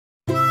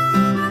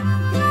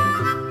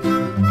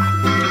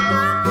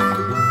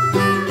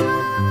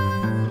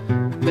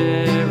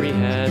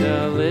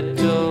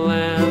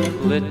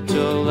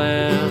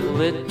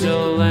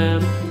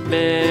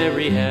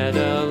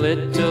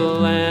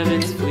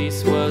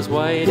was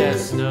white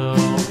as snow.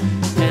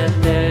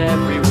 And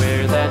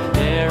everywhere that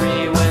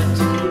Mary went,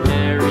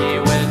 Mary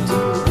went,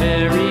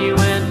 Mary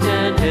went,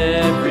 and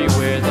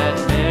everywhere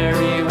that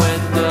Mary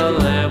went, the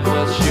lamb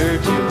was sure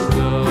to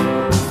go.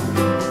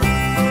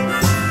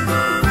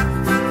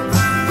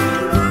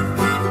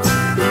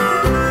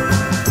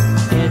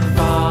 It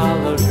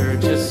followed her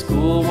to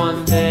school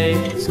one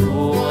day,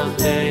 school one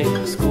day,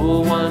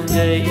 school one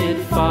day.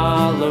 It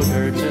followed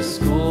her to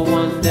school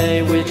one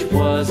day, which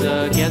was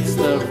against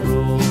the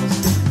rules.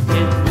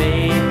 It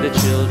made the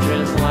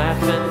children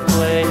laugh and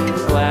play,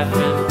 laugh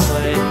and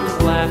play,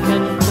 laugh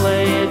and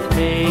play. It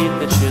made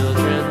the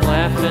children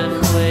laugh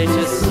and play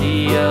to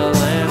see a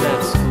lamb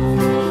at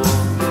school.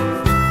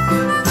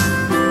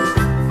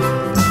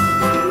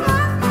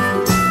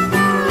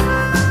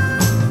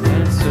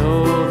 And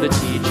so the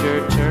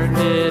teacher turned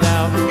it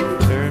out,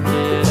 turned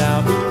it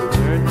out,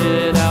 turned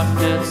it out.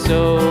 And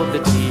so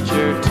the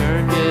teacher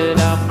turned it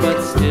out,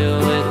 but still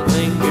it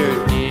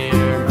lingered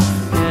near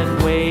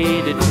and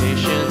waited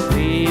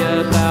patiently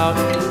about,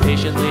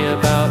 patiently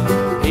about,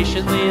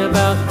 patiently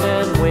about,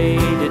 and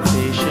waited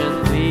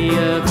patiently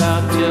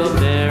about till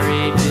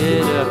Mary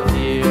did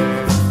appear.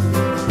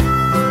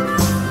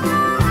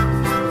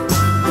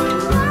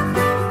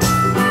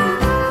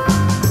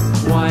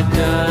 Why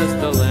does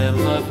the lamb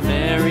love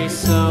Mary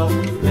so,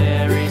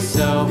 Mary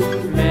so,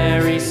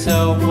 Mary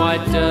so? Why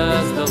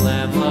does the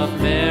lamb love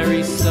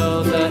Mary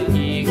so? The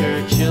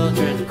eager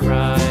children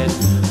cried.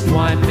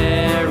 Why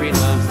Mary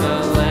loves the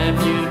lamb,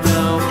 you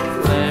know,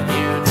 lamb,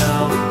 you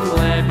know,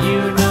 lamb,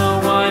 you know.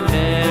 Why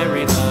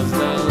Mary loves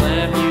the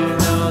lamb, you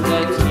know,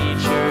 the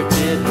teacher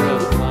did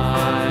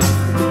reply.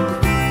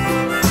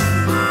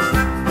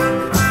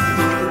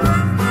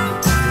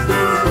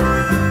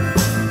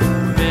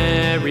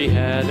 Mary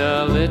had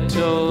a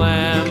little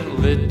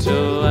lamb,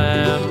 little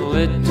lamb,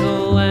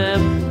 little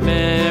lamb.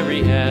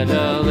 Mary had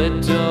a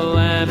little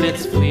lamb,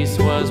 its fleece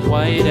was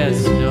white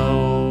as snow.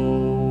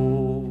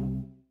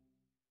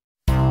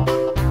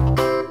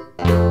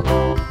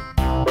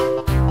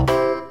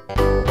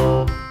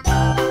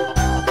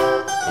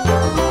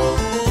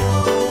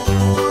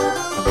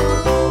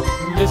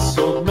 This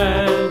old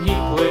man, he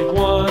played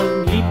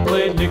one, he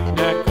played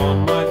knick-knack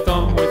on my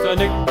thumb with a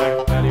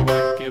knick-knack,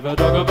 paddywhack, give a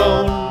dog a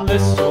bone.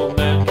 This old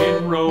man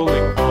came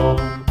rolling home.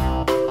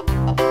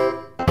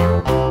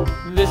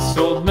 This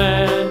old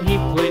man, he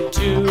played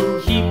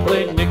two, he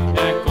played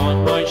knick-knack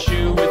on my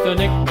shoe with a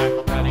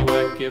knick-knack,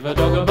 paddywhack, give a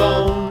dog a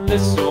bone.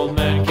 This old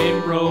man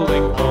came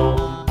rolling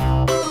home.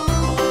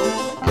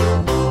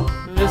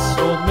 This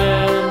old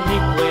man, he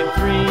played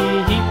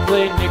three, he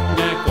played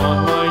knick-knack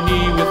on my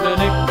knee with a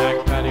knick-knack,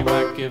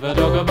 paddywhack, give a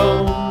dog a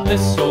bone.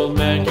 This old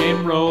man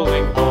came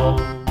rolling home.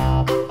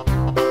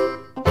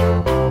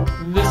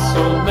 This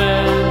old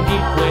man, he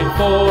played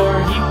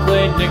four, he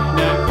played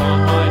knick-knack on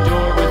my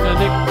door with a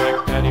knick-knack,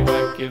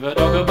 paddywhack, give a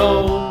dog a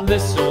bone.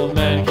 This old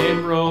man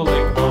came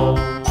rolling home.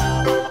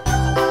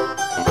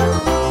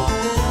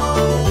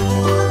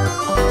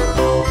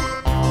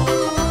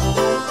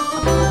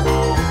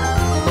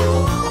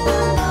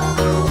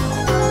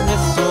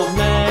 This old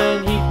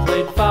man, he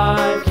played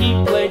five, he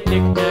played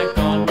knick-knack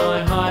on my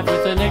hive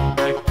with a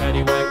knick-knack,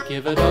 paddywhack,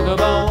 give a dog a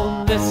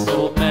bone. This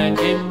old man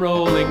came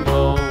rolling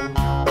home.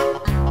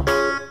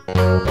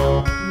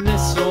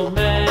 This old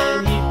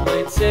man, he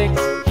played six,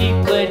 he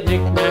played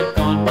knick-knack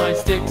on my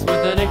sticks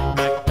with a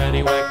knick-knack,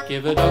 paddywhack,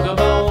 give a dog a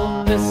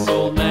bone. This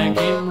old man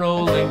came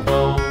rolling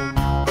home.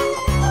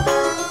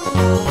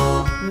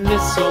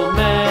 This old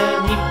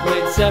man, he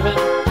played seven,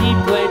 he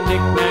played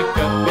knick-knack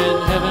up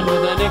in heaven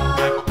with a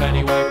knick-knack,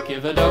 paddywhack,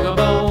 give a dog a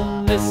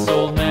bone. This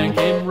old man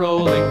came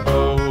rolling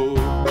home.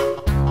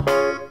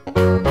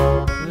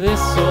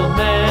 This old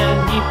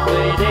man, he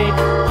played eight,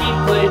 he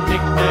played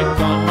knick-knack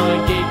on my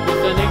gate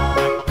with a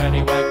knick-knack,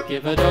 paddywhack,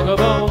 give a dog a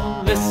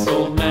bone. This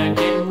old man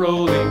came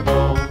rolling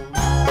home.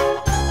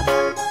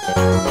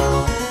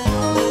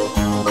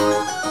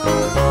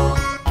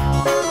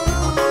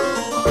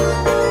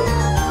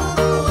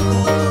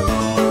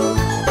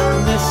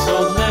 This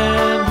old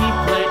man, he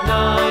played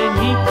nine,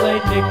 he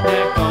played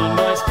knick-knack on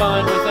my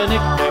spine with a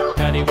knick-knack,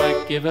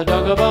 paddywhack, give a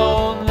dog a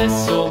bone.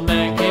 This old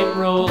man came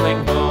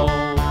rolling home.